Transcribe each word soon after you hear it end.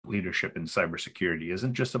leadership in cybersecurity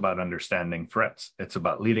isn't just about understanding threats. It's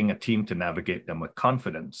about leading a team to navigate them with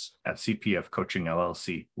confidence. At CPF Coaching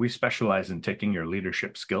LLC, we specialize in taking your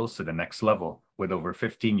leadership skills to the next level. With over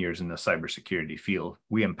 15 years in the cybersecurity field,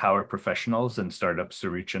 we empower professionals and startups to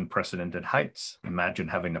reach unprecedented heights. Imagine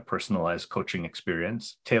having a personalized coaching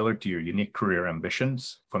experience tailored to your unique career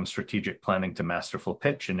ambitions. From strategic planning to masterful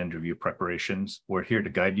pitch and interview preparations, we're here to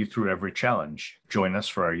guide you through every challenge. Join us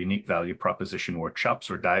for our unique value proposition workshops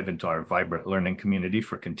or dive into our vibrant learning community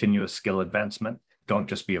for continuous skill advancement. Don't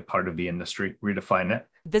just be a part of the industry, redefine it.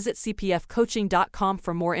 Visit cpfcoaching.com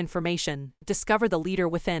for more information. Discover the leader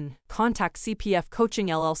within. Contact CPF Coaching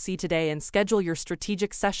LLC today and schedule your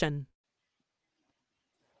strategic session.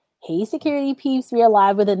 Hey, security peeps. We are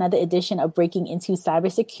live with another edition of Breaking Into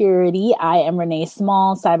Cybersecurity. I am Renee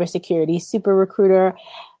Small, cybersecurity super recruiter,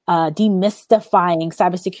 demystifying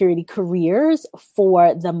cybersecurity careers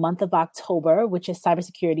for the month of October, which is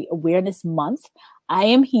Cybersecurity Awareness Month. I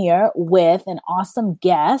am here with an awesome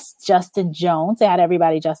guest, Justin Jones. Say hi to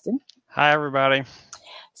everybody, Justin. Hi, everybody.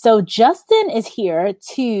 So Justin is here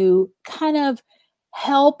to kind of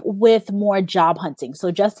help with more job hunting. So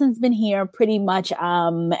Justin's been here pretty much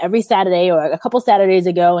every Saturday or a couple Saturdays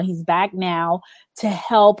ago, and he's back now to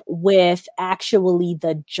help with actually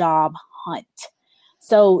the job hunt.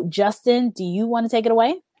 So Justin, do you want to take it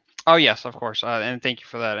away? Oh, yes, of course. And thank you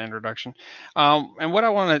for that introduction. And what I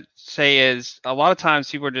want to say is a lot of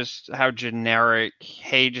times people just have generic,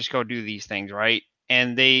 hey, just go do these things, right?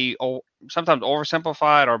 And they sometimes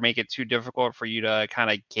oversimplify it or make it too difficult for you to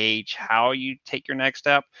kind of gauge how you take your next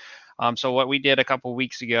step. So what we did a couple of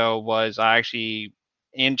weeks ago was I actually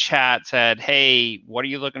in chat said, hey, what are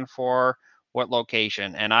you looking for? What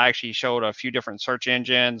location? And I actually showed a few different search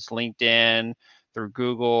engines, LinkedIn, through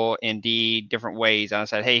Google, Indeed, different ways. And I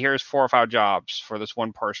said, hey, here's 4 or 5 jobs for this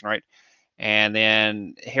one person, right? And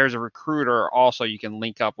then here's a recruiter also you can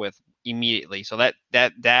link up with immediately. So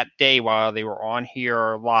that day while they were on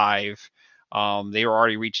here live, they were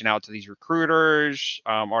already reaching out to these recruiters,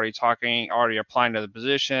 already applying to the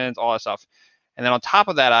positions, all that stuff. And then on top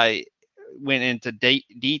of that, I went into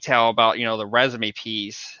detail about, the resume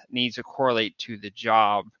piece needs to correlate to the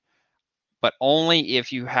job, but only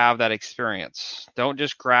if you have that experience. Don't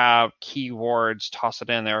just grab keywords, toss it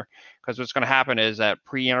in there, because what's going to happen is that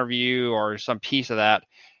pre-interview or some piece of that,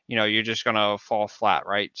 you're just going to fall flat,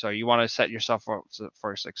 right? So you want to set yourself up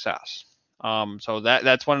for success. So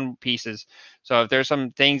that's one piece is, so if there's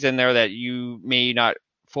some things in there that you may not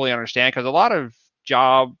fully understand, because a lot of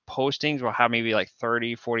job postings will have maybe like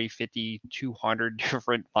 30, 40, 50, 200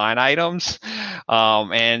 different line items.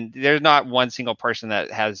 And there's not one single person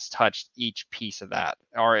that has touched each piece of that,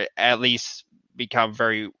 or at least become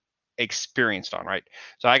very experienced on, right?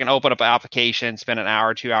 So I can open up an application, spend an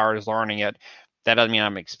hour, 2 hours learning it. That doesn't mean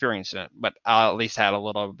I'm experienced in it, but I'll at least had a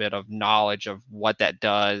little bit of knowledge of what that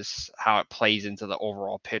does, how it plays into the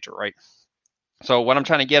overall picture, right? So what I'm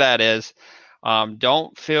trying to get at is,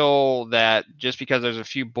 don't feel that just because there's a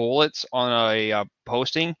few bullets on a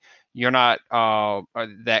posting, you're not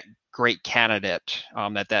that great candidate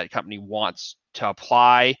that company wants to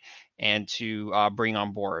apply and to bring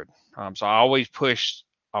on board. So I always push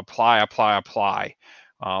apply.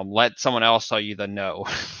 Let someone else tell you the no.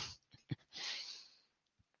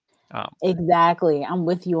 Exactly. I'm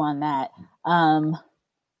with you on that.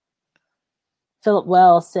 Philip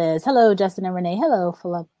Wells says, hello, Justin and Renee. Hello,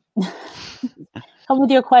 Philip. Come with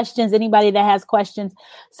your questions. Anybody that has questions.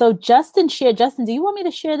 So Justin, do you want me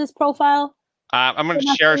to share this profile? I'm going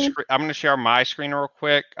to share my screen real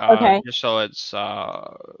quick. Okay. Just so it's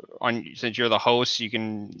on. Since you're the host, you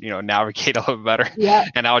can navigate a little better. Yeah.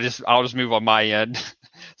 And I'll just move on my end.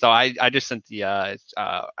 So I just sent the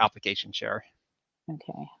application share.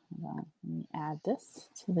 Okay. Hold on. Let me add this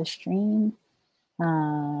to the stream.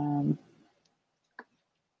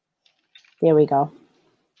 There we go.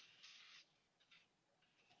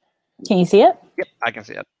 Can you see it? Yep, I can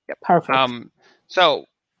see it. Yep. Perfect. So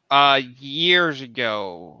years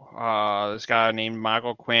ago, this guy named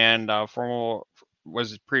Michael Quinn,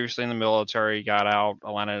 was previously in the military, got out,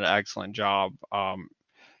 landed an excellent job.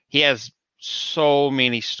 He has so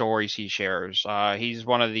many stories he shares. He's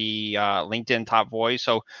one of the LinkedIn top voice.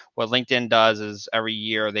 So what LinkedIn does is every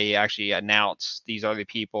year they actually announce these are the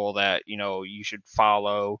people that you should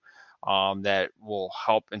follow, that will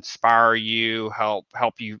help inspire you, help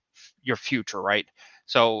you your future, right?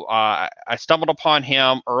 So I stumbled upon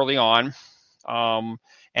him early on, and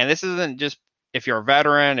this isn't just if you're a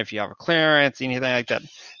veteran, if you have a clearance, anything like that.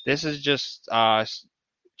 This is just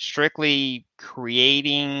strictly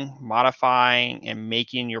creating, modifying, and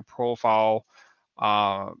making your profile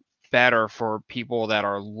better for people that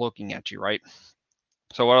are looking at you, right?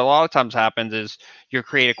 So what a lot of times happens is you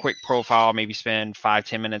create a quick profile, maybe spend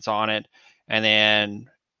 5-10 minutes on it, and then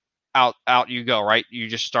out you go, right? You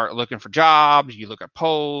just start looking for jobs, you look at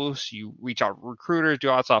posts, you reach out to recruiters, do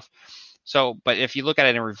all that stuff. So, but if you look at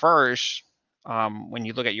it in reverse, when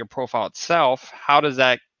you look at your profile itself, how does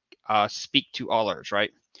that speak to others,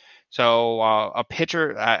 right? So a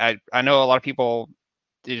picture, I know a lot of people,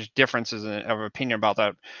 there's differences of opinion about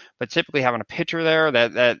that, but typically having a picture there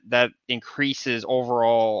that increases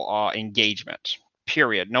overall engagement,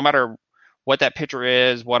 period. No matter what that picture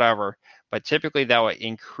is, whatever, but typically that will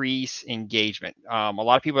increase engagement. A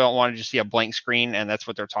lot of people don't want to just see a blank screen, and that's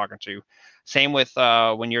what they're talking to. Same with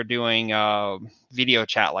when you're doing video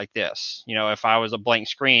chat like this. If I was a blank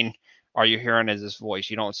screen, all you're hearing is this voice.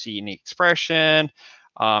 You don't see any expression,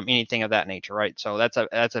 anything of that nature, right? So that's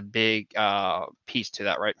a big piece to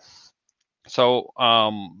that, right? So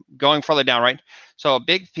going further down, right? So a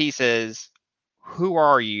big piece is, who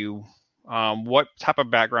are you? What type of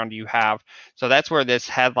background do you have? So that's where this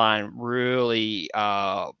headline really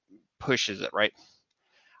pushes it, right?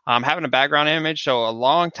 Having a background image. So a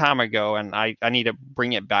long time ago, and I need to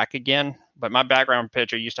bring it back again, but my background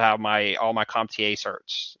picture used to have all my CompTIA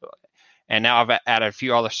certs. And now I've added a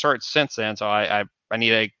few other certs since then. So I need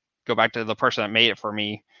to go back to the person that made it for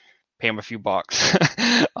me, pay him a few bucks,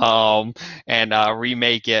 and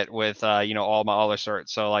remake it with all my other certs.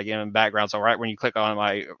 So like in the background, so right when you click on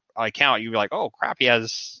my account, you'd be like, oh crap,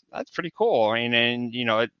 that's pretty cool. I mean, and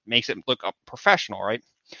it makes it look professional, right?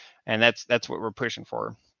 And that's what we're pushing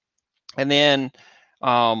for. And then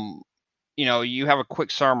you have a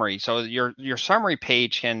quick summary. So your summary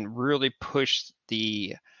page can really push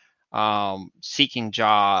the seeking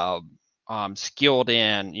job, skilled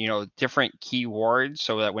in, different keywords,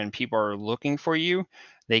 so that when people are looking for you,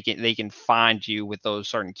 they can find you with those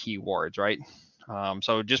certain keywords, right?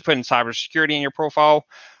 So just put in cybersecurity in your profile,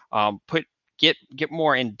 get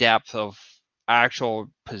more in depth of actual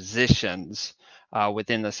positions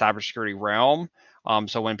within the cybersecurity realm.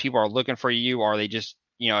 So when people are looking for you, or they just,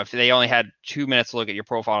 if they only had 2 minutes to look at your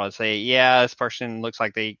profile and say, yeah, this person looks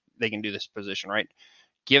like they can do this position, right?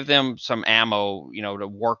 Give them some ammo, to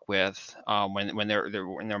work with when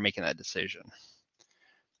they're making that decision.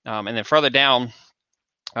 And then further down,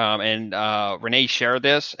 and Renee shared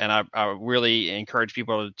this, and I really encourage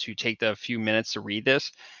people to take the few minutes to read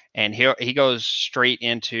this. And he goes straight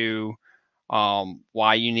into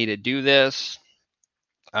why you need to do this,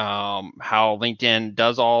 how LinkedIn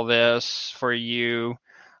does all this for you,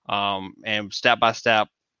 and step by step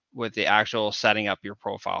with the actual setting up your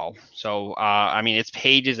profile. So, I mean, it's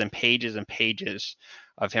pages and pages and pages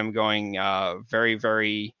of him going very,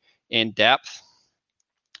 very in depth.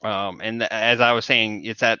 And as I was saying,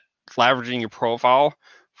 it's that leveraging your profile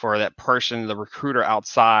for that person, the recruiter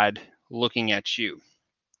outside looking at you.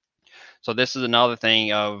 So this is another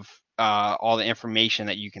thing of all the information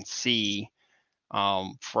that you can see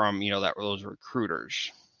from those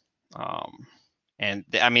recruiters. And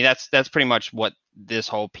I mean, that's pretty much what this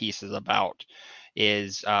whole piece is about,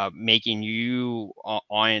 is making you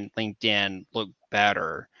on LinkedIn look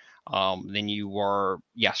better than you were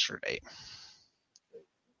yesterday.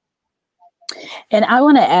 And I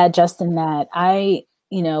want to add, Justin, that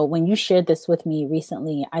when you shared this with me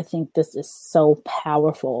recently, I think this is so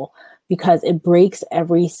powerful because it breaks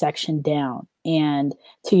every section down. And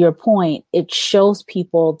to your point, it shows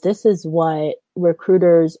people this is what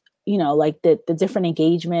recruiters, like the different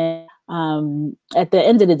engagement. At the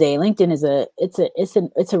end of the day, LinkedIn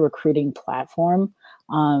is a recruiting platform.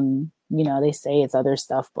 They say it's other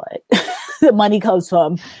stuff, but the money comes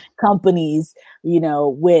from companies,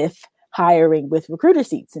 with hiring with recruiter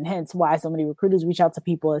seats, and hence why so many recruiters reach out to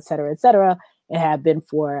people, et cetera, and have been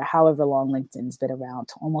for however long LinkedIn's been around,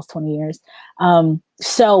 almost 20 years.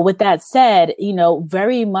 So with that said,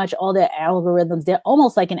 very much all the algorithms, they're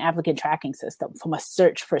almost like an applicant tracking system from a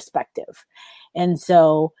search perspective. And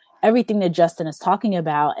so everything that Justin is talking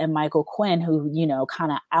about, and Michael Quinn, who,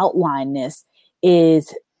 kind of outlined this,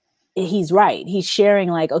 he's right. He's sharing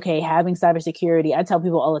like, okay, having cybersecurity. I tell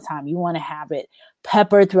people all the time, you want to have it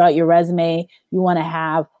peppered throughout your resume. You want to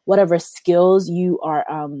have whatever skills you are,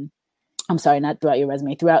 not throughout your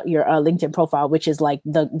resume, throughout your LinkedIn profile, which is like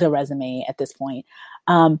the resume at this point.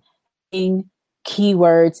 In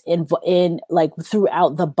keywords in like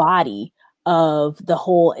throughout the body of the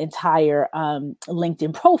whole entire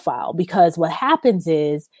LinkedIn profile, because what happens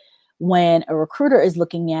is, when a recruiter is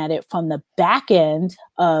looking at it from the back end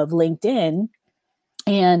of LinkedIn,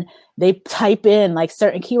 and they type in like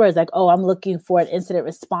certain keywords like, oh, I'm looking for an incident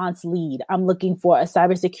response lead. I'm looking for a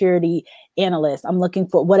cybersecurity analyst. I'm looking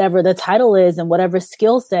for whatever the title is and whatever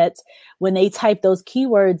skill sets. When they type those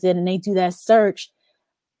keywords in and they do that search,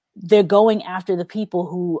 they're going after the people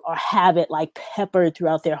who have it like peppered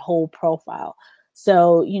throughout their whole profile.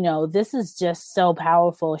 So, this is just so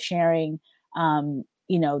powerful, sharing,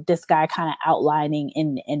 this guy kind of outlining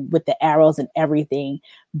in with the arrows and everything,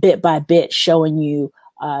 bit by bit, showing you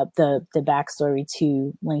the backstory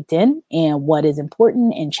to LinkedIn and what is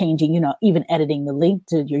important, and changing, even editing the link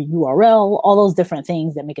to your URL, all those different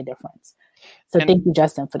things that make a difference. So thank you,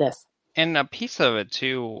 Justin, for this. And a piece of it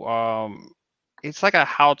too, it's like a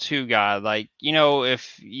how-to guide. Like,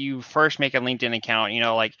 if you first make a LinkedIn account,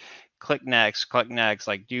 like click next,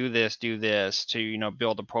 like do this to,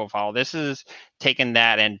 build a profile. This is taking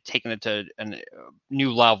that and taking it to a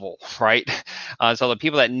new level, right? So the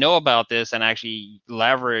people that know about this and actually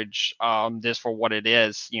leverage this for what it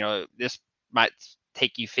is, this might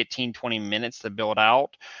take you 15, 20 minutes to build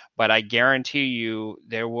out, but I guarantee you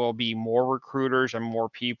there will be more recruiters and more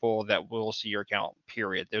people that will see your account,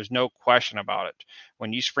 period. There's no question about it.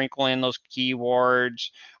 When you sprinkle in those keywords,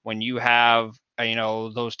 when you have,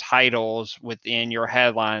 those titles within your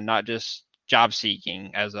headline, not just job seeking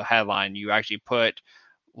as a headline, you actually put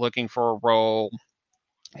looking for a role,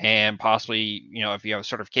 and possibly, if you have a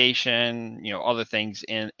certification, other things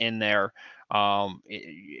in there.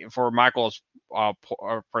 For Michael's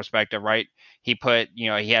perspective, right? He put, he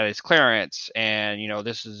had his clearance, and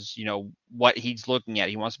this is, what he's looking at.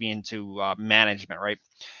 He wants to be into management, right?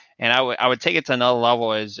 And I would take it to another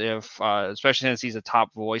level, as if, especially since he's a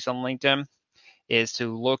top voice on LinkedIn, is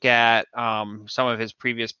to look at some of his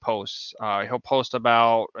previous posts. He'll post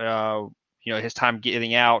about his time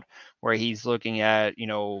getting out, where he's looking at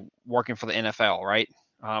working for the NFL, right?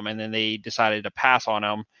 And then they decided to pass on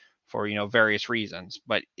him for various reasons,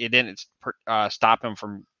 but it didn't stop him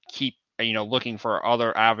from keep looking for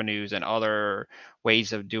other avenues and other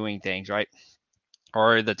ways of doing things, right?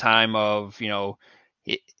 Or the time of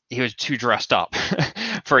he was too dressed up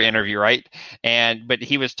for an interview, right? But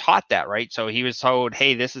he was taught that, right? So he was told,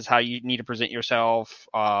 hey, this is how you need to present yourself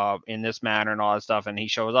in this manner and all that stuff. And he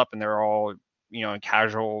shows up and they're all, in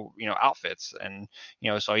casual, outfits. And,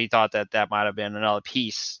 so he thought that might have been another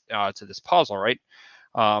piece to this puzzle, right?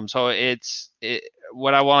 So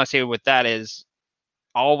what I want to say with that is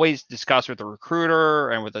always discuss with the recruiter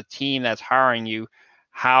and with the team that's hiring you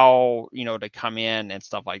how to come in and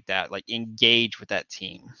stuff like that. Like, engage with that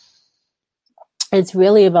team. It's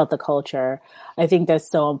really about the culture. I think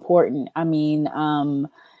that's so important. I mean,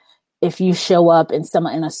 if you show up in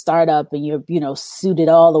a startup and you're suited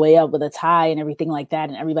all the way up with a tie and everything like that,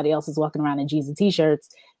 and everybody else is walking around in jeans and t-shirts,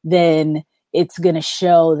 then it's going to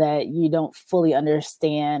show that you don't fully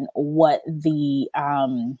understand what the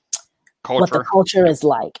culture is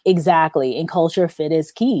like. Exactly. And culture fit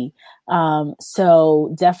is key.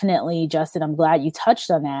 So definitely, Justin, I'm glad you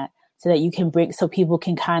touched on that, so that you can so people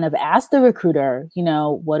can kind of ask the recruiter,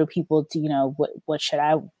 what do people do? What should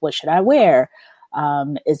I wear?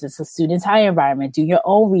 Is this a suit and tie environment? Do your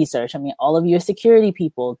own research. I mean, all of your security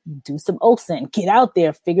people, do some OSINT, get out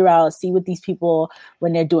there, figure out, see what these people,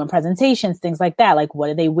 when they're doing presentations, things like that, like what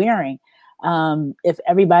are they wearing? If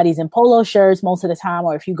everybody's in polo shirts most of the time,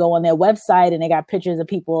 or if you go on their website and they got pictures of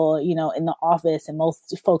people, in the office, and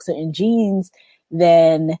most folks are in jeans,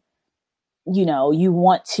 then, you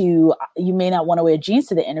may not want to wear jeans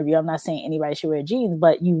to the interview. I'm not saying anybody should wear jeans,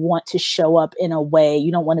 but you want to show up in a way.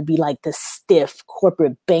 You don't want to be like the stiff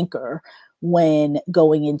corporate banker when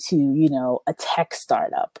going into, a tech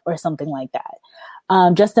startup or something like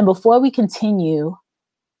that. Justin, before we continue,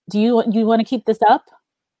 do you want to keep this up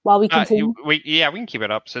while we continue? We can keep it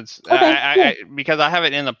up, since okay, because I have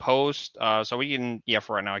it in the post, so we can,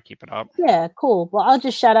 for right now, I keep it up. Yeah, cool. Well, I'll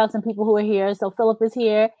just shout out some people who are here. So Philip is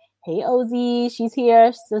here. Hey, Ozzy, she's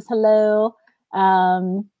here. She says hello.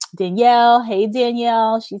 Danielle, hey,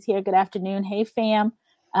 Danielle, she's here. Good afternoon. Hey, fam.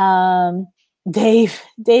 Dave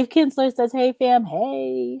Kinsler says, hey, fam.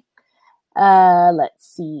 Hey. Let's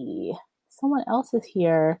see. Someone else is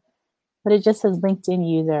here, but it just says LinkedIn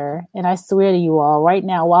user. And I swear to you all, right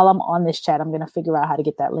now, while I'm on this chat, I'm going to figure out how to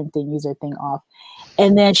get that LinkedIn user thing off.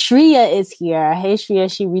 And then Shreya is here. Hey,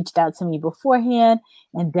 Shreya, she reached out to me beforehand.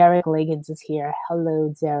 And Derek Liggins is here.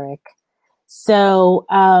 Hello, Derek. So,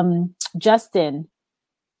 Justin,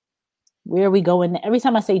 where are we going? Every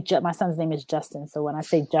time I say my son's name is Justin. So when I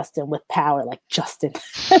say Justin with power, like Justin.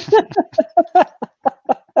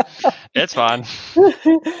 It's fine.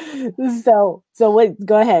 So what?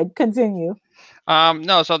 Go ahead, continue.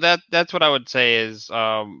 No, so that's what I would say is,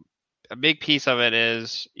 a big piece of it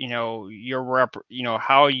is, how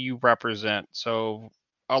you represent. So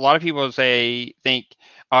a lot of people think,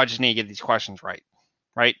 oh, I just need to get these questions right.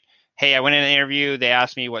 Right. Hey, I went in an interview. They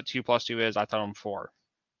asked me what 2+2 is. I told them 4.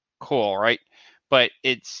 Cool. Right. But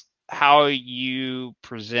it's how you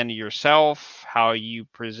present yourself, how you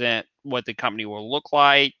present what the company will look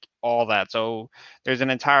like, all that. So there's an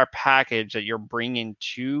entire package that you're bringing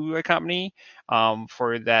to a company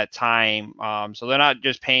for that time. So they're not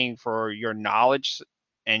just paying for your knowledge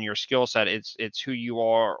and your skill set. It's who you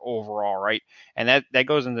are overall, right? And that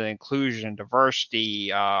goes into inclusion,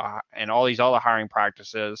 diversity, and all these other hiring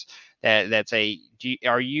practices that say,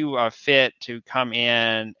 are you a fit to come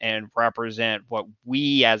in and represent what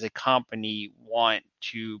we as a company want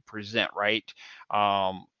to present, right?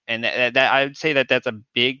 And that I would say that's a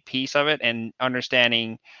big piece of it, and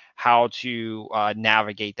understanding how to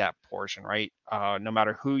navigate that portion, right? No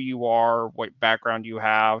matter who you are, what background you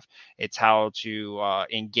have, it's how to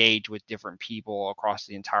engage with different people across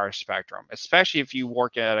the entire spectrum, especially if you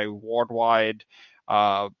work at a worldwide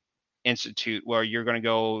institute where you're going to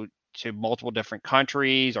go to multiple different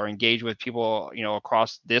countries or engage with people,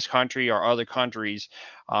 across this country or other countries.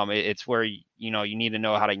 It's where, you need to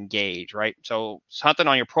know how to engage, right? So something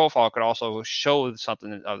on your profile could also show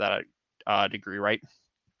something of that degree, right?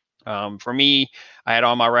 For me, I had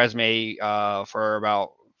on my resume for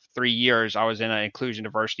about 3 years, I was in an inclusion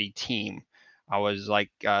diversity team. I was like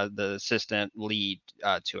the assistant lead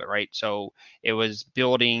to it, right? So it was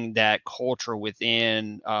building that culture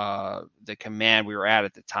within the command we were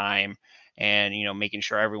at the time, and making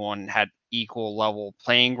sure everyone had equal level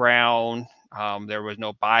playing ground. There was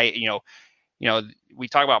no bias. We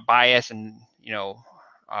talk about bias and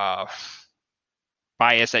uh,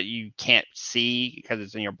 bias that you can't see because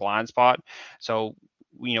it's in your blind spot. So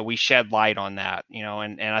we shed light on that,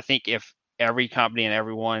 and I think if every company and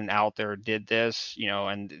everyone out there did this,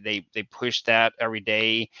 and they pushed that every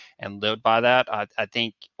day and lived by that, I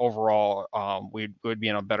think overall we would be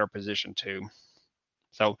in a better position too.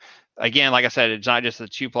 So again, like I said, it's not just the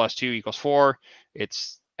 2+2=4.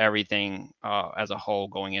 It's everything as a whole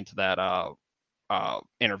going into that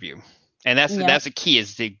interview. And that's the key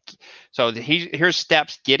is here's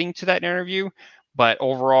steps getting to that interview, but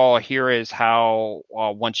overall here is how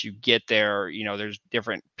once you get there, there's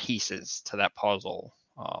different pieces to that puzzle.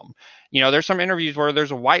 There's some interviews where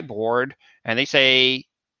there's a whiteboard and they say,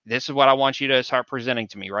 this is what I want you to start presenting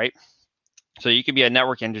to me, right? So you could be a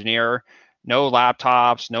network engineer, no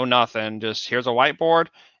laptops, no nothing, just here's a whiteboard,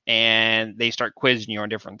 and they start quizzing you on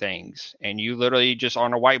different things, and you literally just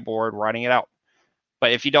on a whiteboard writing it out.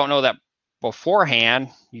 But if you don't know that beforehand,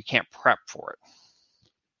 you can't prep for it.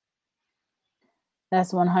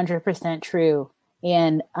 That's 100% true.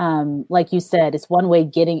 And like you said, it's one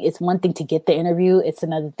thing to get the interview. It's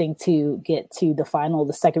another thing to get to the final,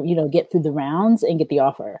 the second, get through the rounds and get the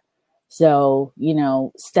offer. So,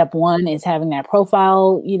 step 1 is having that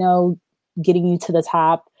profile, getting you to the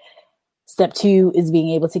top. Step 2 is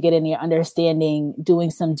being able to get in there, understanding, doing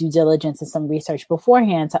some due diligence and some research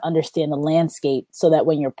beforehand to understand the landscape so that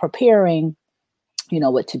when you're preparing, you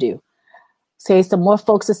know what to do. So some more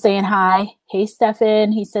folks are saying hi. Hey,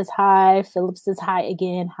 Stefan. He says hi. Philip says hi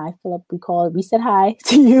again. Hi, Philip. We said hi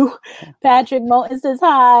to you. Patrick Moulton says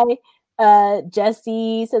hi.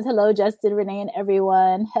 Jesse says hello, Justin, Renee, and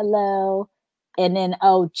everyone. Hello. And then,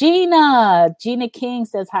 Gina King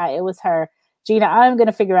says hi. It was her. Gina, I'm going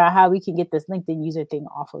to figure out how we can get this LinkedIn user thing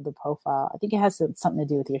off of the profile. I think it has something to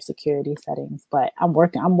do with your security settings, but I'm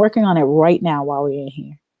working on it right now while we're in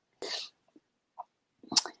here.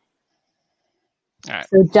 All right.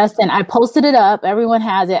 So Justin, I posted it up. Everyone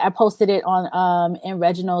has it. I posted it on, and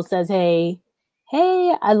Reginald says, hey,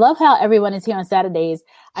 I love how everyone is here on Saturdays.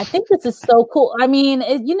 I think this is so cool. I mean,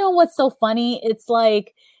 you know what's so funny? It's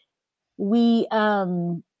like we,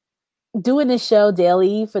 doing this show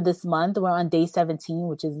daily for this month. We're on day 17,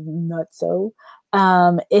 which is nuts. So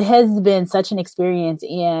it has been such an experience.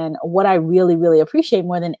 And what I really, really appreciate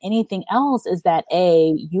more than anything else is that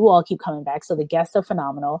A, you all keep coming back. So the guests are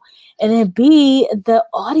phenomenal. And then B, the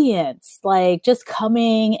audience, like just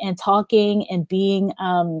coming and talking and being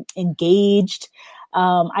engaged.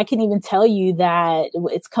 I can even tell you that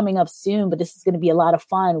it's coming up soon, but this is going to be a lot of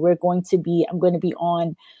fun. I'm going to be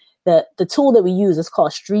on the tool that we use is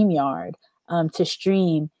called StreamYard to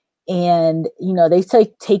stream. And, they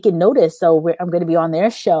taken notice. So I'm going to be on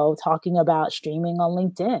their show talking about streaming on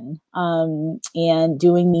LinkedIn and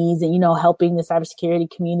doing these and, helping the cybersecurity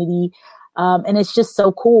community. And it's just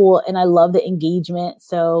so cool. And I love the engagement.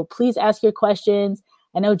 So please ask your questions.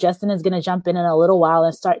 I know Justin is going to jump in a little while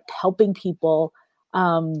and start helping people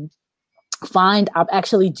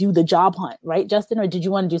actually do the job hunt, right, Justin? Or did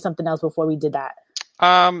you want to do something else before we did that?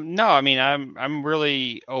 No, I mean, I'm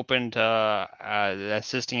really open to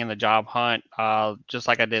assisting in the job hunt. Just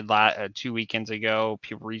like I did 2 weekends ago,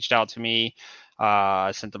 people reached out to me.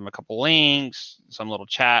 I sent them a couple links, some little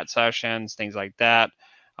chat sessions, things like that.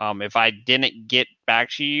 If I didn't get back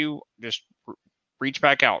to you, just reach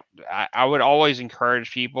back out. I would always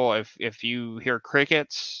encourage people, if you hear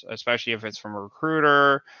crickets, especially if it's from a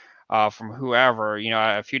recruiter, from whoever,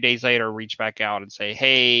 a few days later, reach back out and say,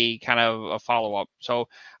 hey, kind of a follow up. So,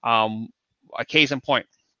 a case in point,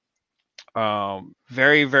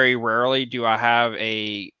 very, very rarely do I have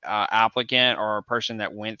a applicant or a person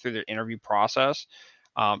that went through the interview process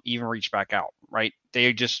even reach back out, right?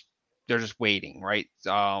 They're just waiting, right?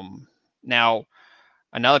 Now,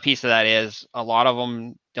 another piece of that is a lot of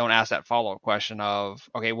them don't ask that follow-up question of,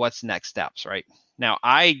 okay, what's next steps, right? Now,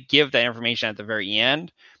 I give that information at the very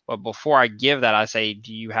end, but before I give that, I say,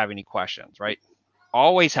 do you have any questions, right?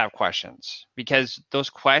 Always have questions, because those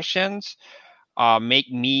questions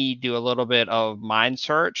make me do a little bit of mind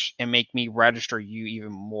search and make me register you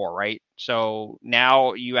even more, right? So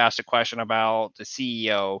now you asked a question about the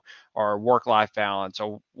CEO or work-life balance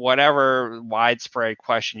or whatever widespread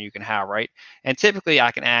question you can have, right? And typically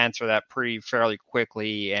I can answer that pretty fairly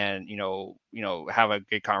quickly and, have a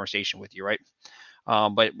good conversation with you, right?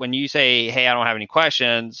 But when you say, hey, I don't have any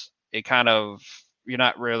questions, it kind of,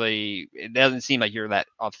 it doesn't seem like you're that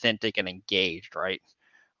authentic and engaged, right?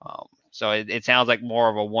 So it sounds like more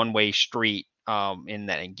of a one-way street in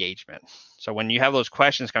that engagement. So when you have those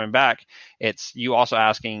questions coming back, it's you also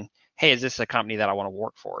asking, hey, is this a company that I want to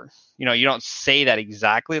work for? You don't say that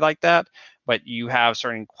exactly like that, but you have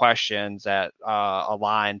certain questions that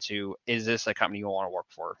align to, is this a company you want to work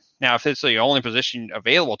for? Now, if it's the only position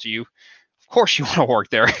available to you, of course you want to work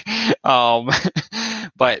there. um,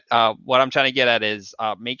 but what I'm trying to get at is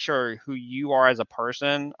make sure who you are as a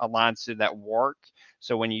person aligns to that work.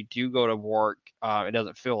 So when you do go to work, it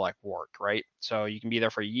doesn't feel like work, right? So you can be there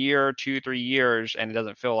for a year, 2, 3 years, and it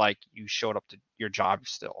doesn't feel like you showed up to your job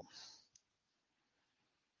still.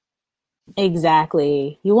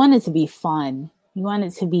 Exactly. You want it to be fun. You want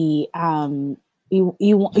it to be you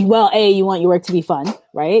want your work to be fun,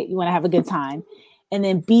 right? You want to have a good time. And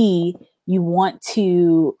then B, you want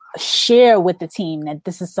to share with the team that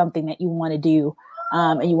this is something that you want to do.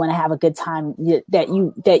 And you want to have a good time,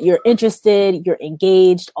 that you're interested, you're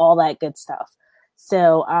engaged, all that good stuff.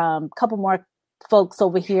 So a couple more folks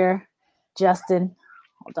over here. Justin,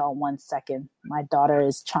 hold on one second. My daughter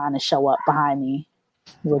is trying to show up behind me,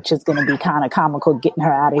 which is going to be kind of comical getting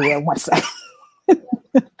her out of here one second.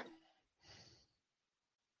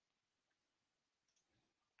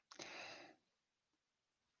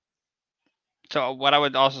 So what I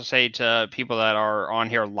would also say to people that are on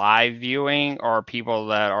here live viewing or people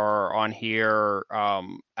that are on here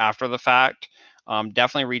after the fact,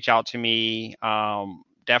 definitely reach out to me.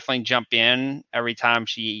 Definitely jump in every time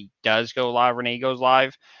she does go live. Renee goes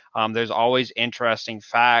live. There's always interesting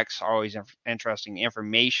facts, always interesting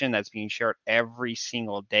information that's being shared every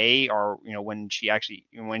single day, or when she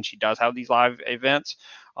does have these live events.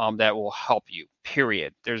 That will help you,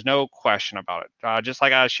 period. There's no question about it. Just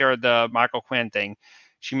like I shared the Michael Quinn thing,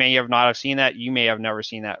 she may have not have seen that. You may have never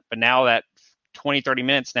seen that. But now that 20, 30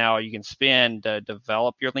 minutes now you can spend to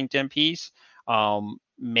develop your LinkedIn piece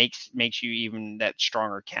makes you even that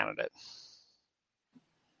stronger candidate.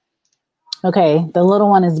 Okay, the little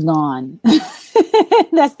one is gone.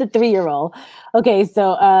 That's the 3-year-old. Okay,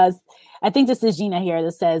 so I think this is Gina here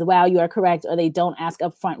that says, wow, you are correct. Or they don't ask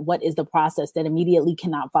up front, what is the process, that immediately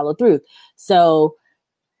cannot follow through. So,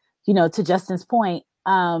 to Justin's point,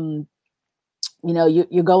 you're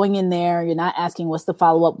going in there, you're not asking what's the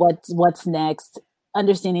follow-up, what's next,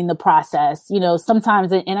 understanding the process.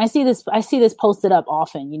 Sometimes, and I see this posted up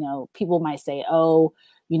often, people might say, oh,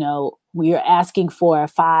 we are asking for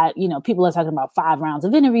 5, people are talking about 5 rounds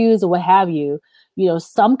of interviews or what have you.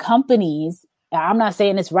 Some companies, I'm not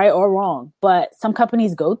saying it's right or wrong, but some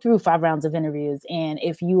companies go through 5 rounds of interviews. And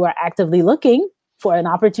if you are actively looking for an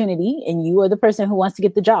opportunity and you are the person who wants to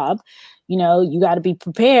get the job, you got to be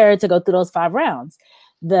prepared to go through those 5 rounds.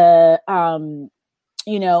 And how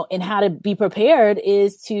to be prepared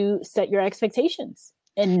is to set your expectations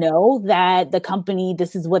and know that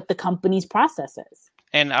this is what the company's process is.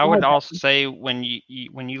 And I would also say when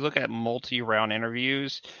you look at multi-round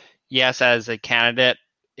interviews, yes, as a candidate,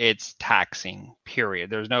 it's taxing, period.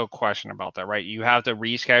 There's no question about that, right? You have to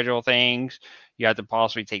reschedule things. You have to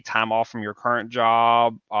possibly take time off from your current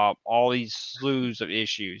job. All these slews of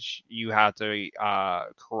issues you have to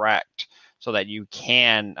correct. so that you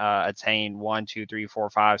can attain 1, 2, 3, 4,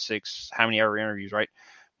 5, 6, how many ever interviews, right?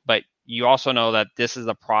 But you also know that this is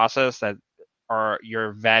a process that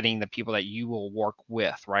you're vetting the people that you will work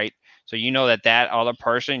with, right? So you know that other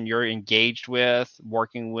person you're engaged with,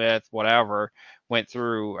 working with, whatever, went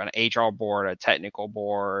through an HR board, a technical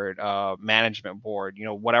board, management board,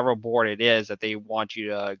 whatever board it is that they want you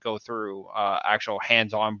to go through, actual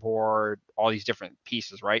hands-on board, all these different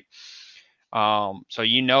pieces, right? So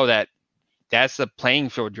you know that's the playing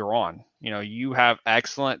field you're on. You have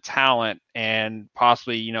excellent talent and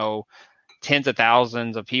possibly, tens of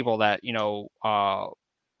thousands of people that,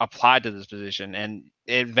 applied to this position, and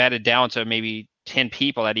it vetted down to maybe 10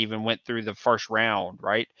 people that even went through the first round,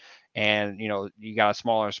 right? And, you got a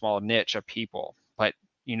smaller niche of people, but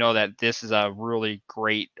you know that this is a really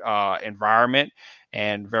great environment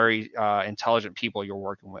and very intelligent people you're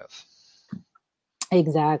working with.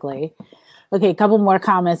 Exactly. Okay, a couple more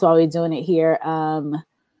comments while we're doing it here.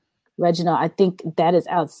 Reginald, I think that is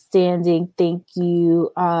outstanding. Thank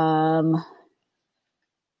you.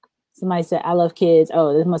 Somebody said, I love kids.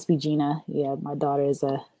 Oh, this must be Gina. Yeah, my daughter is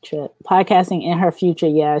a trip. Podcasting in her future.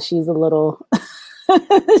 Yeah, she's a little,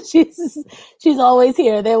 she's always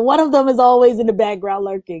here. One of them is always in the background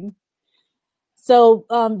lurking. So,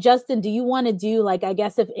 Justin, do you want to do, like, I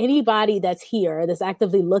guess if anybody that's here that's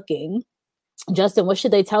actively looking, Justin, what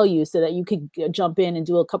should they tell you so that you could jump in and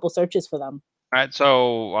do a couple searches for them? All right.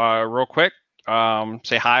 So real quick,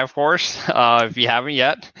 say hi, of course, if you haven't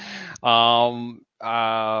yet.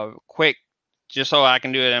 Quick, just so I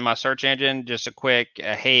can do it in my search engine, just a quick,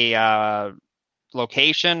 hey,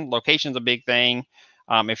 location. Location's a big thing.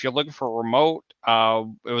 If you're looking for remote,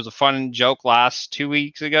 it was a fun joke last 2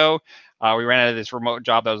 weeks ago. We ran into this remote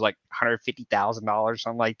job that was like $150,000,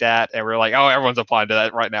 something like that. And we are like, oh, everyone's applying to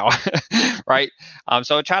that right now. Right.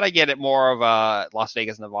 So try to get it more of Las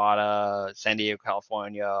Vegas, Nevada, San Diego,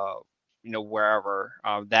 California, wherever,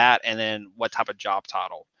 that, and then what type of job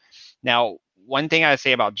title. Now, one thing I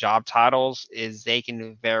say about job titles is they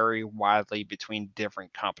can vary widely between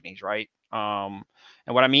different companies, right? And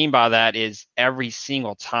what I mean by that is every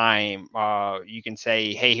single time you can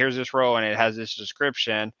say, hey, here's this role and it has this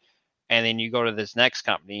description. And then you go to this next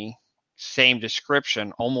company, same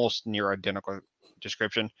description, almost near identical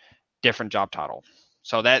description, different job title.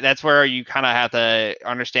 So that's where you kind of have to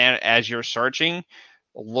understand as you're searching,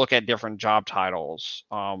 look at different job titles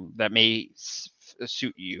that may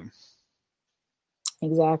suit you.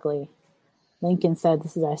 Exactly. Lincoln said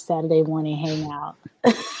this is our Saturday morning hangout.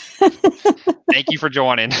 Thank you for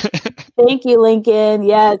joining. Thank you, Lincoln.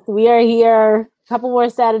 Yes, we are here. A couple more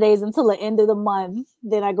Saturdays until the end of the month.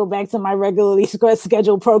 Then I go back to my regularly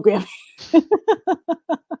scheduled programming.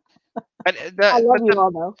 I love you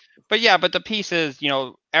all, though. But the piece is,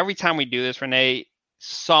 every time we do this, Renee,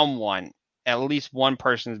 someone, at least one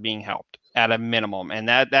person is being helped at a minimum. And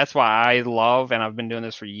that's why I love, and I've been doing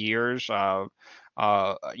this for years, on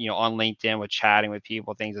LinkedIn with chatting with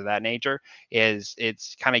people, things of that nature, is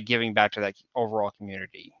it's kind of giving back to that overall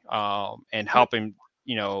community, and helping,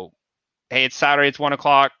 hey, it's Saturday, it's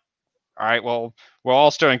 1:00. All right, well, we're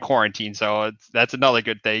all still in quarantine, so that's another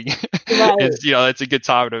good thing. Right. It's a good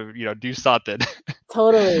time to, do something.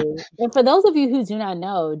 Totally. And for those of you who do not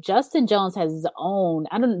know, Justin Jones has his own.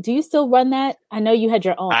 Do you still run that? I know you had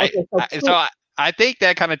your own. I think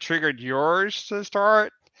that kind of triggered yours to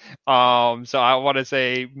start. So I want to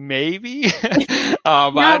say maybe.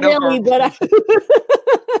 Not really, but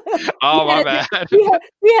oh, my bad.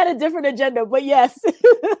 We had a different agenda, but yes.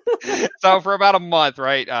 So for about a month,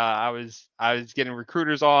 right? I was getting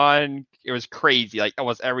recruiters on. It was crazy. Like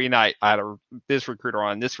almost every night, I had this recruiter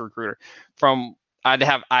on, this recruiter. I'd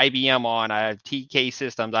have IBM on, I have TK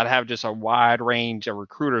Systems. I'd have just a wide range of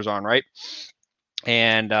recruiters on, right?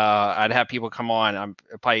 And I'd have people come on. I'm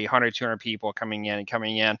probably 100, 200 people coming in.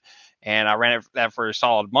 And I ran that for a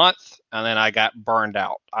solid month. And then I got burned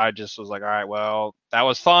out. I just was like, all right, well, that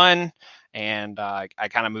was fun. And I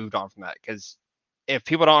kind of moved on from that. Because if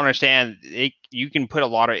people don't understand, you can put a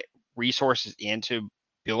lot of resources into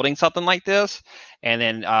building something like this. And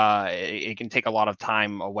then it can take a lot of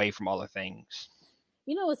time away from other things.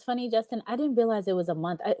 You know what's funny, Justin? I didn't realize it was a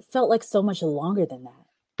month. It felt like so much longer than that.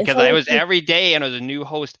 Because it was every day, and it was a new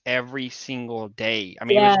host every single day. I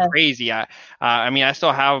mean, It was crazy. I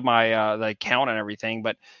still have my the account and everything,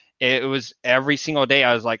 but it was every single day.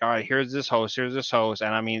 I was like, all right, here's this host,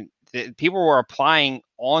 and I mean, people were applying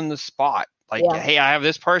on the spot. Like, hey, I have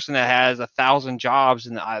this person that has 1,000 jobs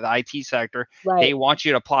in the IT sector. Right. They want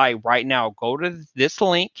you to apply right now. Go to this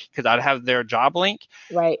link, because I'd have their job link,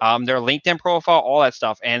 right, their LinkedIn profile, all that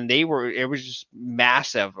stuff. And it was just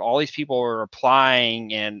massive. All these people were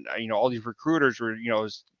applying, and, all these recruiters were,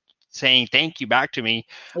 saying thank you back to me,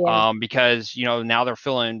 because, now they're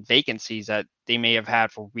filling vacancies that they may have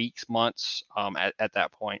had for weeks, months, at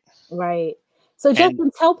that point. Right. So Justin,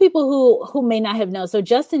 tell people who may not have known. So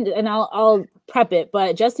Justin, and I'll prep it,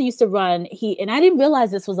 but Justin used to run, and I didn't realize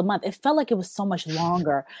this was a month. It felt like it was so much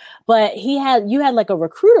longer, but you had like a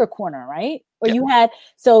recruiter corner, right? Or you had,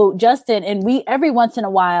 so Justin, and every once in a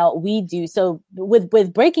while we do. So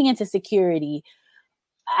with breaking into security,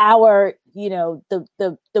 our,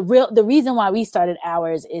 the reason why we started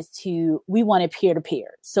ours is we wanted peer-to-peer.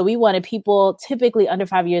 So we wanted people typically under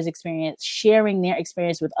 5 years experience sharing their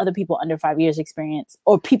experience with other people under 5 years experience,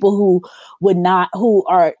 or people who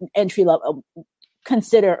are entry level,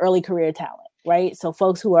 consider early career talent, right? So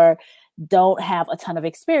folks who don't have a ton of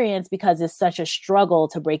experience because it's such a struggle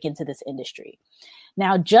to break into this industry.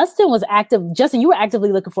 Now, Justin, you were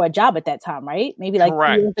actively looking for a job at that time, right? Maybe like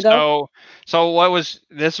 2 years ago. So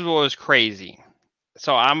this is what was crazy.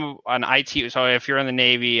 So I'm an IT. So if you're in the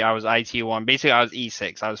Navy, I was IT1. Basically, I was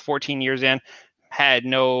E6. I was 14 years in, had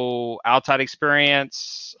no outside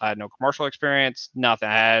experience. I had no commercial experience, nothing.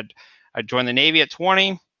 I joined the Navy at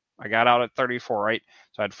 20. I got out at 34, right?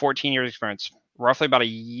 So I had 14 years experience. Roughly about a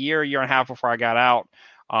year and a half before I got out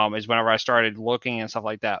is whenever I started looking and stuff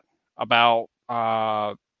like that. About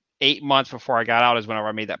 8 months before I got out is whenever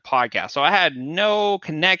I made that podcast. So I had no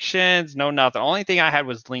connections, no nothing. The only thing I had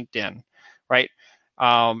was LinkedIn, right?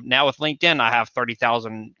 Now with LinkedIn, I have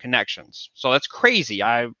 30,000 connections. So that's crazy.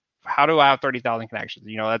 How do I have 30,000 connections?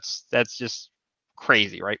 That's just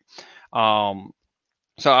crazy, right?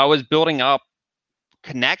 So I was building up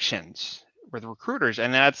connections with recruiters,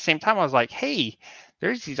 and then at the same time, I was like, hey,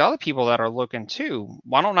 there's these other people that are looking too.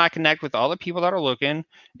 Why don't I connect with other people that are looking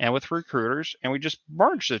and with recruiters, and we just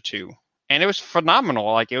merge the two? And it was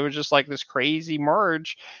phenomenal. Like, it was just like this crazy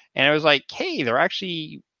merge. And it was like, hey, they're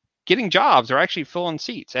actually getting jobs. They're actually filling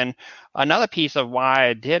seats. And another piece of why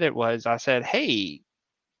I did it was I said, hey,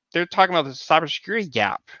 they're talking about the cybersecurity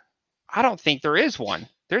gap. I don't think there is one.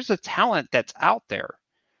 There's a talent that's out there.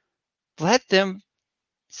 Let them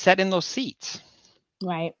set in those seats.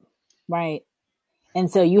 Right. Right. And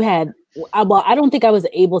so you had, well, I don't think I was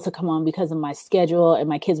able to come on because of my schedule, and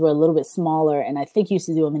my kids were a little bit smaller, and I think you used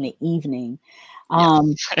to do them in the evening.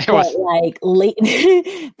 But like late,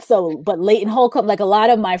 but late and Holcomb, like a lot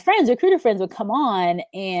of my recruiter friends would come on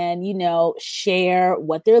and, share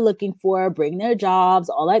what they're looking for, bring their jobs,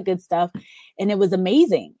 all that good stuff. And it was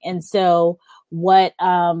amazing. And so what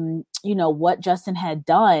Justin had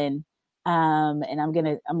done, and I'm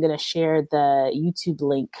gonna share the YouTube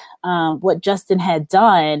link. What Justin had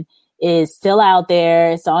done is still out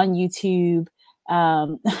there. It's on YouTube.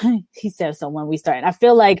 He said so when we start. And I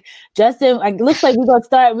feel like Justin, looks like we're gonna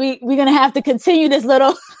start. We're gonna have to continue this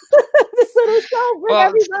little show, bring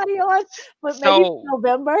everybody on, but maybe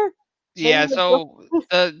November. Yeah. So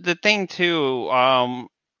the thing too.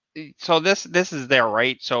 So this is there,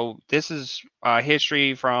 right? So this is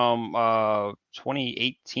history from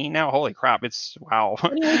 2018 now. Holy crap! It's wow.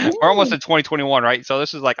 We're almost in 2021, right? So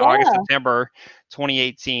this is like August, September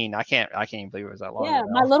 2018. I can't even believe it was that long. Yeah,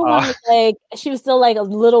 my little one was like, she was still like a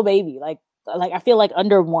little baby, like I feel like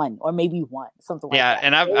under 1 or maybe 1, something like that. Yeah,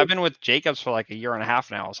 and I've been with Jacobs for like a year and a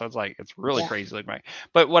half now, so it's really crazy.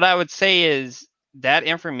 But what I would say is, that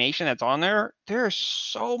information that's on there's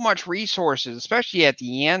so much resources, especially at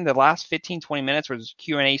the end, the last 15, 20 minutes was a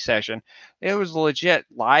Q&A session. It was legit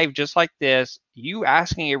live, just like this. You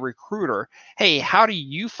asking a recruiter, hey, how do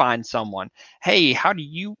you find someone? Hey,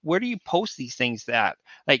 where do you post these things at?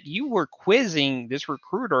 Like, you were quizzing this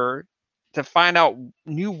recruiter to find out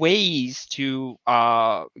new ways to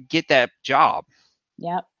get that job.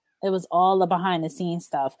 Yep. It was all the behind the scenes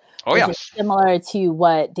stuff. Oh, yes. Similar to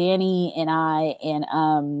what Danny and I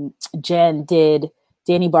and Jen did,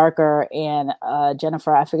 Danny Barker and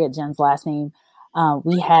Jennifer, I forget Jen's last name.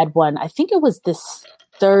 We had one, I think it was this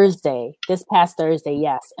past Thursday,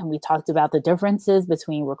 yes. And we talked about the differences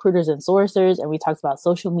between recruiters and sourcers, and we talked about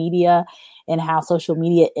social media and how social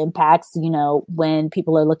media impacts, when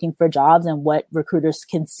people are looking for jobs, and what recruiters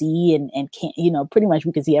can see and can't, pretty much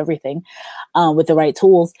we can see everything with the right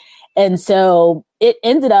tools. And so it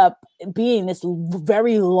ended up being this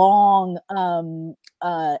very long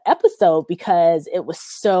episode because it was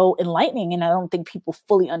so enlightening. And I don't think people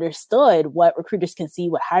fully understood what recruiters can see,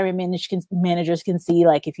 what hiring managers can see.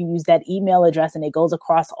 Like, if you use that email address and it goes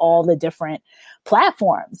across all the different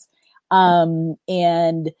platforms.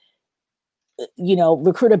 and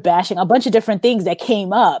recruiter bashing, a bunch of different things that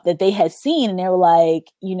came up that they had seen, and they were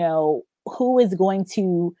like, who is going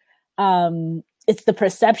to it's the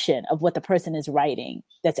perception of what the person is writing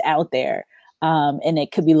that's out there, and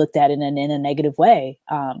it could be looked at in a negative way.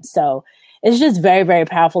 So it's just very, very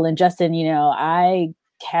powerful. And Justin, I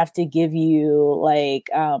have to give you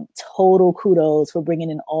total kudos for bringing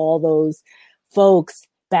in all those folks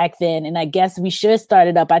back then. And I guess we should start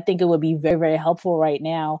it up. I think it would be very, very helpful right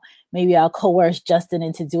now. Maybe I'll coerce Justin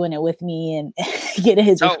into doing it with me and get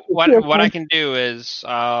his. So what I can do is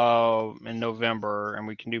in November, and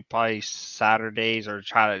we can do probably Saturdays, or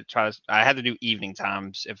try to. I have to do evening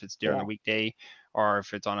times if it's during the weekday, or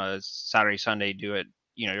if it's on a Saturday, Sunday, do it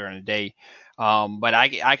during the day. But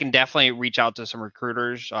I can definitely reach out to some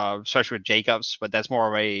recruiters, especially with Jacobs, but that's more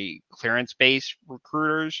of a clearance-based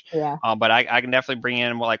recruiters. Yeah. But I can definitely bring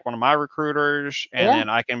in one of my recruiters, and then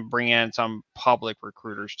I can bring in some public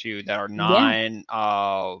recruiters too that are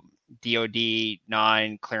DoD,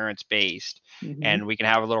 non-clearance based, and we can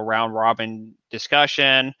have a little round robin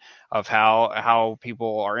discussion of how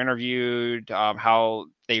people are interviewed, how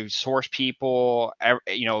they source people, A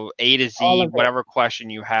to Z, whatever question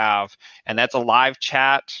you have. And that's a live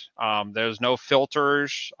chat. There's no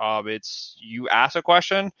filters. It's you ask a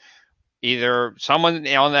question, either someone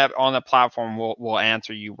on the platform will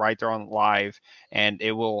answer you right there on live, and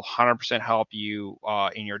it will 100% help you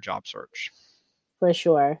in your job search. For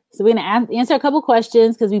sure. So we're going to answer a couple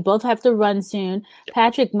questions because we both have to run soon. Yep.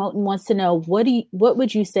 Patrick Moten wants to know, what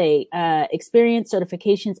would you say? Experience,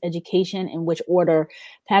 certifications, education, in which order?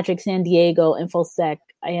 Patrick, San Diego, InfoSec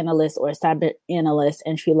analyst or cyber analyst,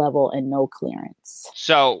 entry level, and no clearance.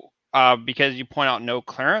 So because you point out no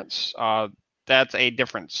clearance, that's a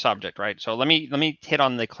different subject, right? So let me hit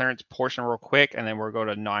on the clearance portion real quick, and then we'll go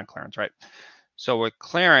to non-clearance, right? So with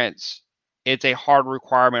clearance, it's a hard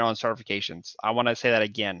requirement on certifications. I want to say that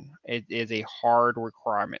again. It is a hard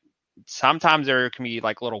requirement. Sometimes there can be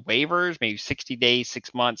little waivers, maybe 60 days,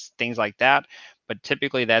 6 months, things like that. But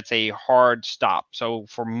typically that's a hard stop. So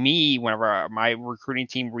for me, whenever my recruiting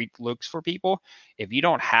team looks for people, if you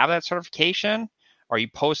don't have that certification, or you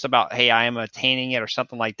post about, hey, I am attaining it or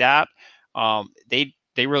something like that, they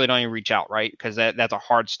really don't even reach out, right? Because that's a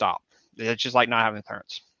hard stop. It's just like not having the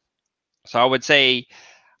clearance. So I would say,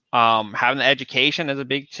 having the education is a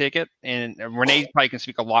big ticket, and Renee probably can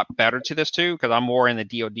speak a lot better to this too, because I'm more in the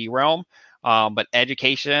DoD realm. But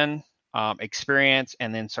education, experience,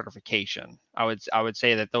 and then certification. I would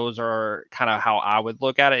say that those are kind of how I would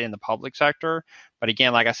look at it in the public sector. But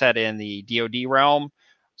again, like I said, in the DoD realm,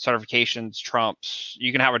 certifications trumps.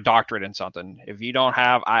 You can have a doctorate in something. If you don't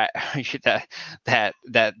have that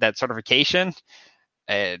certification,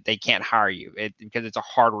 they can't hire you because it's a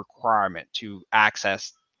hard requirement to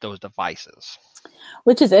access those devices.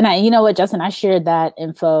 Which is, and you know what, Justin, I shared that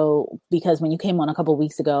info because when you came on a couple of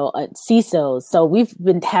weeks ago, CISOs. So we've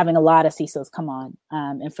been having a lot of CISOs come on.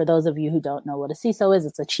 And for those of you who don't know what a CISO is,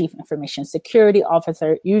 it's a Chief Information Security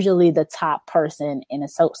Officer, usually the top person in a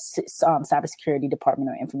cybersecurity department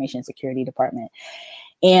or information security department.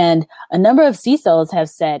 And a number of CISOs have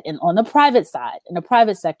said, and on the private side, in the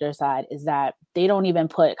private sector side, is that they don't even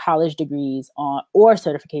put college degrees on or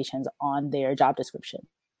certifications on their job description.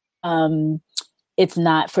 It's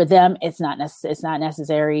not for them. It's not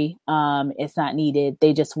necessary. It's not needed.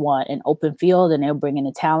 They just want an open field, and they'll bring in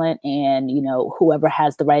the talent, and whoever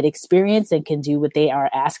has the right experience and can do what they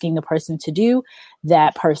are asking the person to do,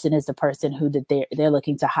 that person is the person who they're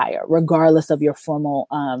looking to hire, regardless of your formal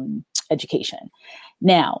education.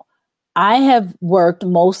 Now, I have worked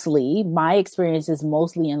my experience is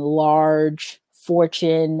mostly in large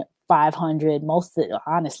Fortune 500,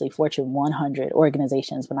 honestly, Fortune 100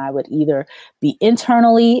 organizations, when I would either be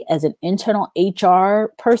internally as an internal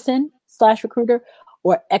HR person / recruiter,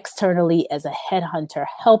 or externally as a headhunter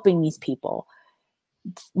helping these people.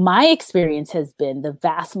 My experience has been the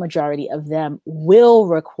vast majority of them will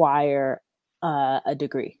require a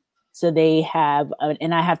degree. So they have,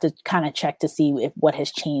 and I have to kind of check to see what has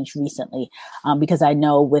changed recently, because I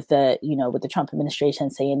know with the Trump administration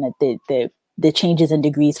saying that the changes in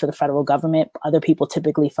degrees for the federal government, other people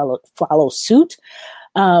typically follow suit.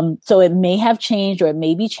 So it may have changed, or it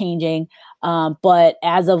may be changing. But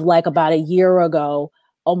as of about a year ago,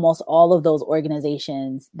 almost all of those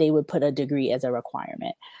organizations, they would put a degree as a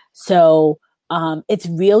requirement. So it's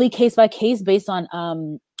really case by case based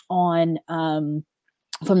on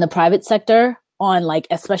from the private sector on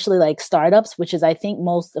especially startups, which is, I think,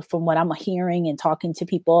 most from what I'm hearing and talking to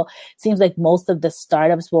people, seems like most of the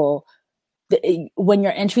startups when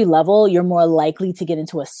you're entry level, you're more likely to get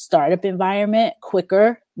into a startup environment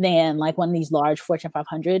quicker than like one of these large Fortune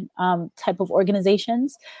 500 type of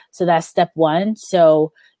organizations. So that's step one.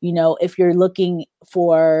 So, if you're looking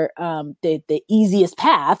for the easiest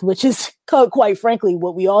path, which is quite frankly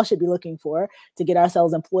what we all should be looking for to get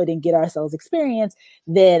ourselves employed and get ourselves experience,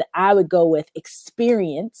 then I would go with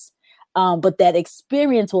experience. But that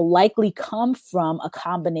experience will likely come from a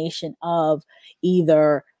combination of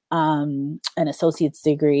either an associate's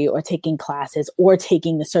degree or taking classes or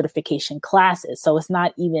taking the certification classes. So it's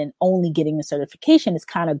not even only getting the certification, it's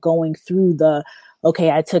kind of going through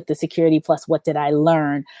okay, I took the security plus what did I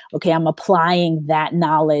learn? Okay, I'm applying that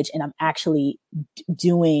knowledge and I'm actually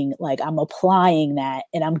I'm applying that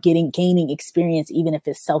and I'm gaining experience, even if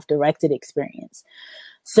it's self-directed experience.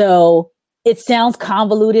 So it sounds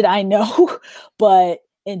convoluted, I know, but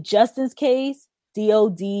in Justin's case,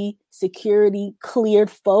 DoD security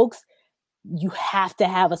cleared folks, you have to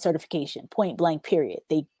have a certification, point blank, period.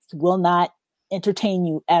 They will not entertain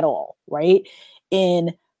you at all, right?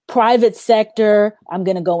 In private sector, I'm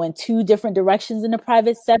going to go in two different directions in the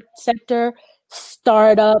private sector.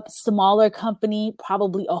 Startup, smaller company,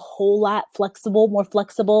 probably a whole lot more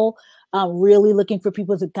flexible. Really looking for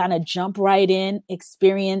people to kind of jump right in.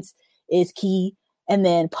 Experience is key. And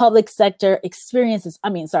then public sector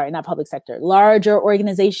not public sector, larger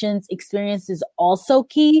organizations, experience is also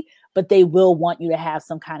key, but they will want you to have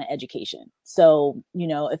some kind of education. So,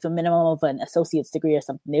 if a minimum of an associate's degree or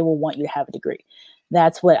something, they will want you to have a degree.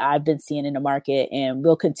 That's what I've been seeing in the market. And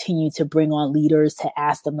we'll continue to bring on leaders to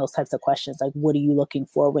ask them those types of questions. Like, what are you looking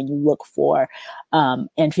for when you look for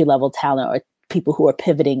entry-level talent or people who are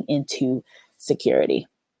pivoting into security?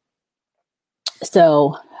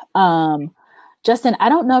 So, Justin, I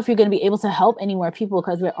don't know if you're going to be able to help any more people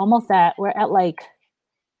because we're at like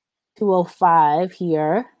 2:05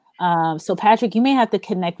 here. So Patrick, you may have to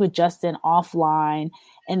connect with Justin offline.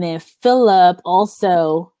 And then Philip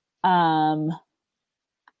also,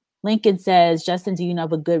 Lincoln says, Justin, do you know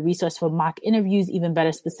of a good resource for mock interviews, even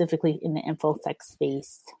better specifically in the infosec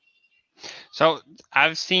space? So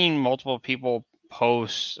I've seen multiple people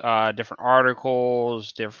post different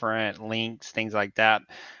articles, different links, things like that.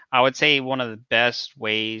 I would say one of the best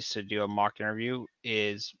ways to do a mock interview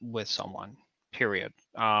is with someone, period.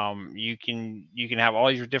 You can have all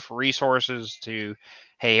these different resources to,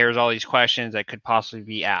 hey, here's all these questions that could possibly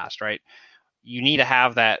be asked, right? You need to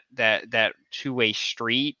have that two-way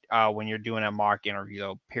street when you're doing a mock interview,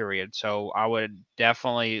 though, period. So I would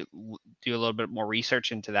definitely do a little bit more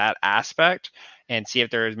research into that aspect and see if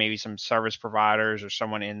there is maybe some service providers or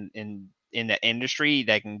someone in the industry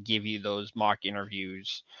that can give you those mock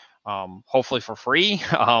interviews, hopefully for free.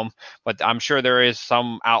 But I'm sure there is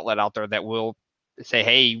some outlet out there that will say,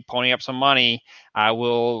 hey, pony up some money, I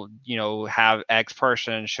will, have X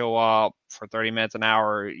person show up for 30 minutes, an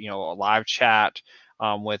hour, a live chat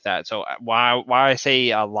with that. So why I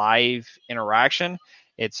say a live interaction,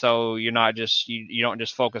 it's so you're not just, you don't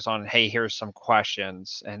just focus on, hey, here's some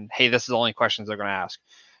questions and hey, this is the only questions they're going to ask.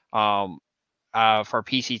 For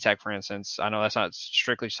PC tech, for instance, I know that's not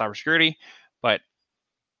strictly cybersecurity, but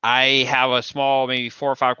I have a small, maybe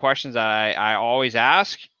 4 or 5 questions that I always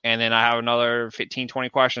ask. And then I have another 15, 20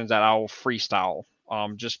 questions that I'll freestyle,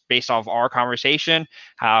 just based off our conversation,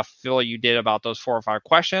 how I feel you did about those 4 or 5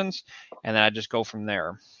 questions. And then I just go from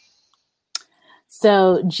there.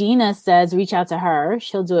 So Gina says, reach out to her.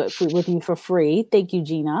 She'll do it with you for free. Thank you,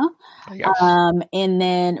 Gina. And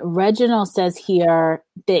then Reginald says here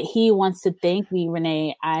that he wants to thank me,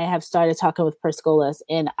 Renee. I have started talking with Perscolas,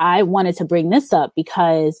 and I wanted to bring this up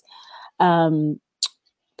because Perscolas,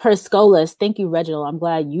 thank you, Reginald. I'm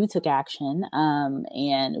glad you took action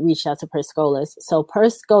and reached out to Perscolas. So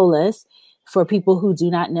Perscolas, for people who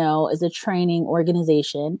do not know, is a training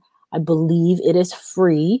organization. I believe it is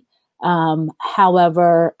free.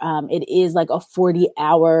 However, it is like a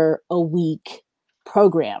 40-hour a week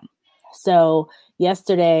program. So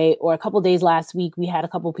yesterday or a couple of days last week, we had a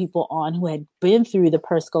couple of people on who had been through the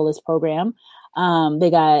Perscolas program.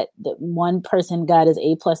 One person got his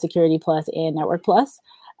A+ Security Plus and Network Plus.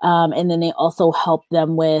 And then they also help you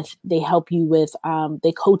with, they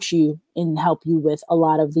coach you and help you with a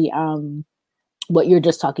lot of the, what you're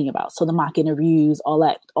just talking about. So the mock interviews, all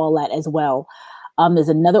that as well. There's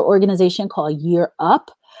another organization called Year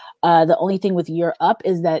Up. The only thing with Year Up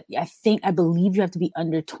is that I believe you have to be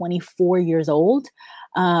under 24 years old.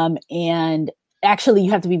 And actually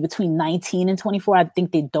you have to be between 19 and 24. I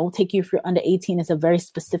think they don't take you if you're under 18. It's a very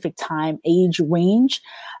specific age range.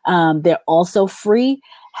 They're also free.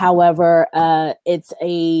 However,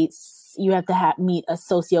 you have to meet a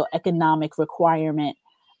socioeconomic requirement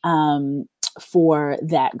for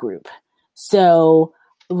that group. So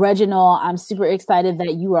Reginald, I'm super excited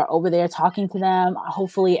that you are over there talking to them.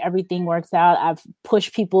 Hopefully everything works out. I've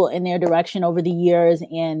pushed people in their direction over the years,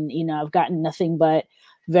 and I've gotten nothing but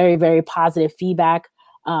very, very positive feedback.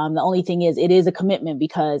 The only thing is, it is a commitment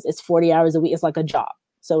because it's 40 hours a week. It's like a job.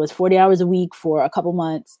 So it's 40 hours a week for a couple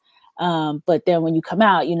months. But then when you come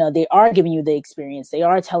out, they are giving you the experience. They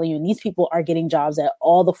are telling you, and these people are getting jobs at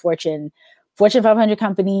all the Fortune 500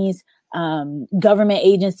 companies, government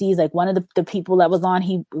agencies. Like one of the people that was on,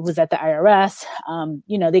 he was at the IRS.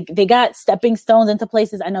 They got stepping stones into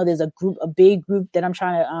places. I know there's a big group that I'm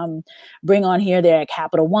trying to bring on here. They're at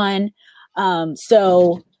Capital One.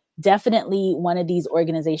 So definitely one of these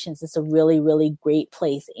organizations. It's a really, really great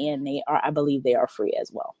place, and I believe they are free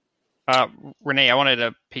as well. Renee, I wanted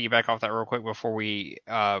to piggyback off that real quick before we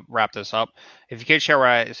wrap this up. If you could share what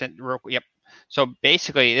I sent real quick. Yep. So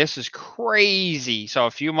basically, this is crazy. So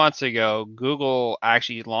a few months ago, Google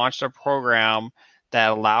actually launched a program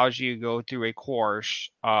that allows you to go through a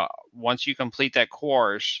course. Once you complete that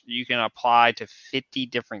course, you can apply to 50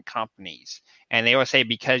 different companies. And they will say,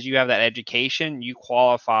 because you have that education, you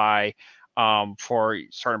qualify for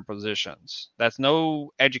certain positions. That's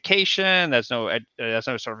no education. That's no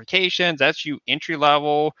certifications. That's you entry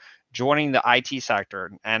level joining the IT sector,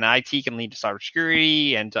 and IT can lead to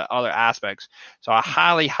cybersecurity and to other aspects. So I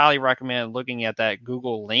highly, highly recommend looking at that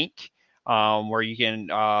Google link where you can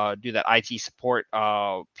do that IT support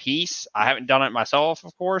piece. I haven't done it myself,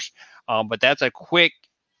 of course, but that's a quick,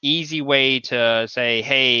 easy way to say,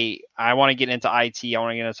 hey, I want to get into IT. I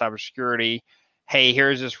want to get into cybersecurity. Hey,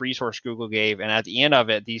 here's this resource Google gave. And at the end of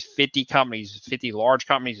it, these 50 companies, 50 large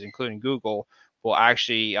companies, including Google, will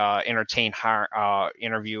actually entertain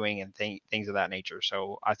interviewing and things of that nature.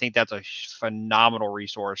 So I think that's a phenomenal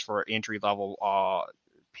resource for entry-level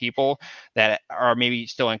people that are maybe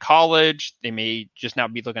still in college. They may just now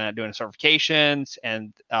be looking at doing certifications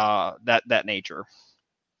and that nature.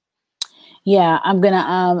 Yeah, I'm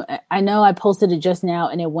gonna I know I posted it just now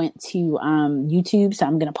and it went to YouTube, so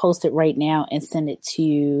I'm gonna post it right now and send it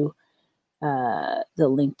to the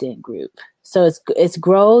LinkedIn group. So it's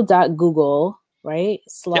grow.google, right?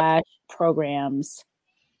 / programs.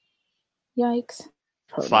 Yikes.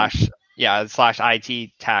 Program. /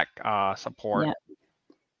 IT tech support. Yep.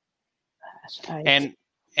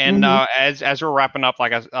 And as we're wrapping up,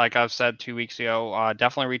 like I've said 2 weeks ago,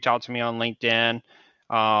 definitely reach out to me on LinkedIn.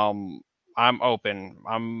 I'm open.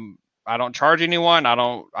 I don't charge anyone. I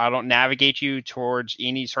don't navigate you towards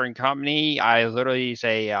any certain company. I literally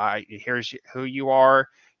say, here's who you are.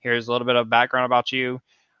 Here's a little bit of background about you.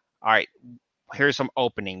 All right, here's some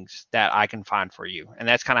openings that I can find for you. And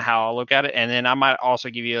that's kind of how I look at it. And then I might also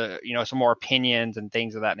give you, some more opinions and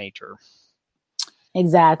things of that nature.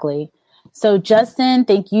 Exactly. So Justin,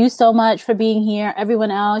 thank you so much for being here.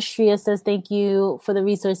 Everyone else, Shreya says thank you for the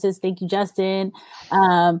resources. Thank you, Justin.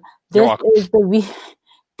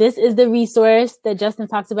 This is the resource that Justin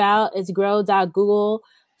talks about. It's grow.google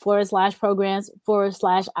 /programs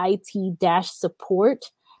 /IT-support.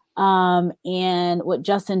 And what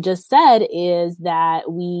Justin just said is that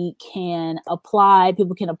people can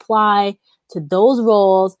apply to those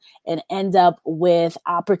roles and end up with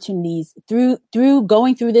opportunities through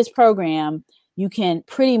going through this program. You can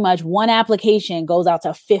pretty much, one application goes out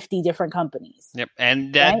to 50 different companies. Yep.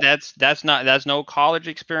 And that's no college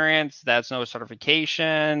experience. That's no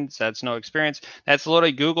certifications. That's no experience. That's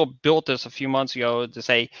literally, Google built this a few months ago to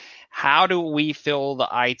say, how do we fill the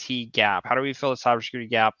IT gap? How do we fill the cybersecurity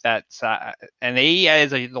gap? And they,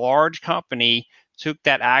 as a large company, took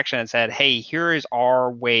that action and said, hey, here is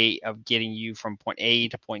our way of getting you from point A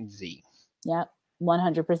to point Z. Yep.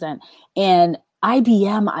 100%. And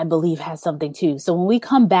IBM, I believe, has something too. So when we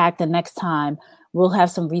come back the next time, we'll have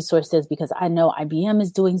some resources, because I know IBM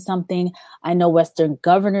is doing something. I know Western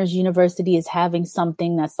Governors University is having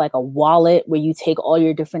something that's like a wallet where you take all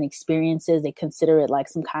your different experiences. They consider it like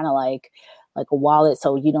some kind of like a wallet.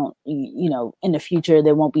 So you don't, in the future,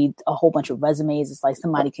 there won't be a whole bunch of resumes. It's like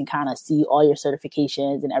somebody can kind of see all your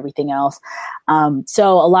certifications and everything else.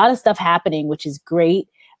 So a lot of stuff happening, which is great.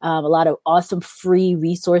 A lot of awesome free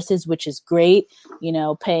resources, which is great.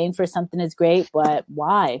 Paying for something is great, but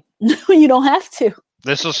why? You don't have to.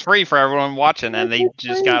 This was free for everyone watching, and they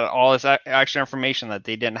just got all this extra information that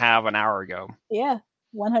they didn't have an hour ago. Yeah,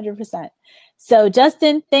 100%. So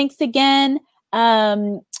Justin, thanks again.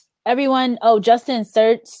 Everyone, Justin,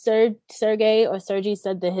 Sergey said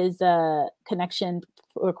that his connection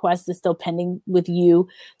request is still pending with you.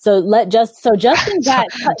 So Justin got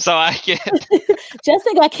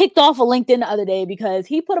Justin got kicked off of LinkedIn the other day because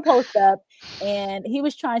he put a post up and he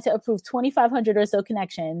was trying to approve 2,500 or so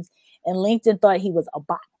connections, and LinkedIn thought he was a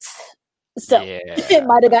bot. So Yeah. it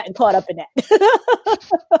might have gotten caught up in that.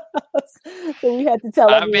 So we had to tell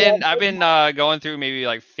everyone. I've been going through maybe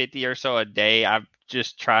like 50 or so a day. I'm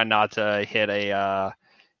just trying not to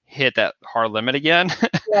hit that hard limit again.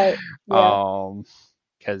 Right. Yeah.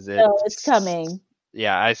 Because So it's coming.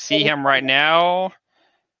 Yeah, I see him right now.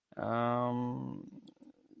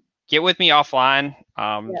 Get with me offline,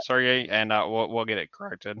 Sergey, and we'll get it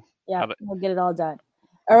corrected. Yeah, we'll get it all done.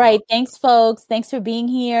 All right. Thanks, folks. Thanks for being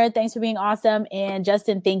here. Thanks for being awesome. And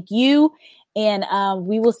Justin, thank you. And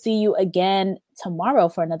we will see you again tomorrow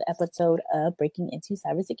for another episode of Breaking Into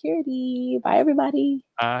Cybersecurity. Bye, everybody.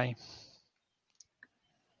 Bye.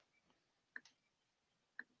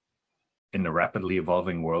 In the rapidly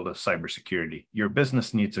evolving world of cybersecurity, your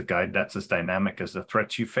business needs a guide that's as dynamic as the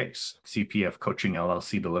threats you face. CPF Coaching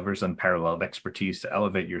LLC delivers unparalleled expertise to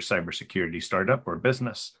elevate your cybersecurity startup or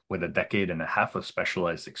business. With a decade and a half of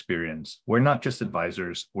specialized experience, we're not just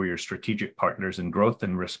advisors, we're your strategic partners in growth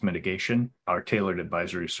and risk mitigation. Our tailored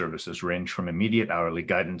advisory services range from immediate hourly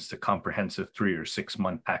guidance to comprehensive 3 or 6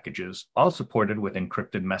 month packages, all supported with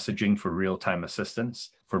encrypted messaging for real-time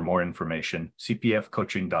assistance. For more information,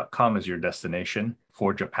 cpfcoaching.com is your destination.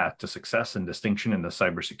 Forge a path to success and distinction in the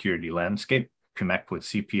cybersecurity landscape. Connect with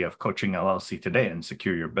CPF Coaching LLC today and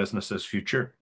secure your business's future.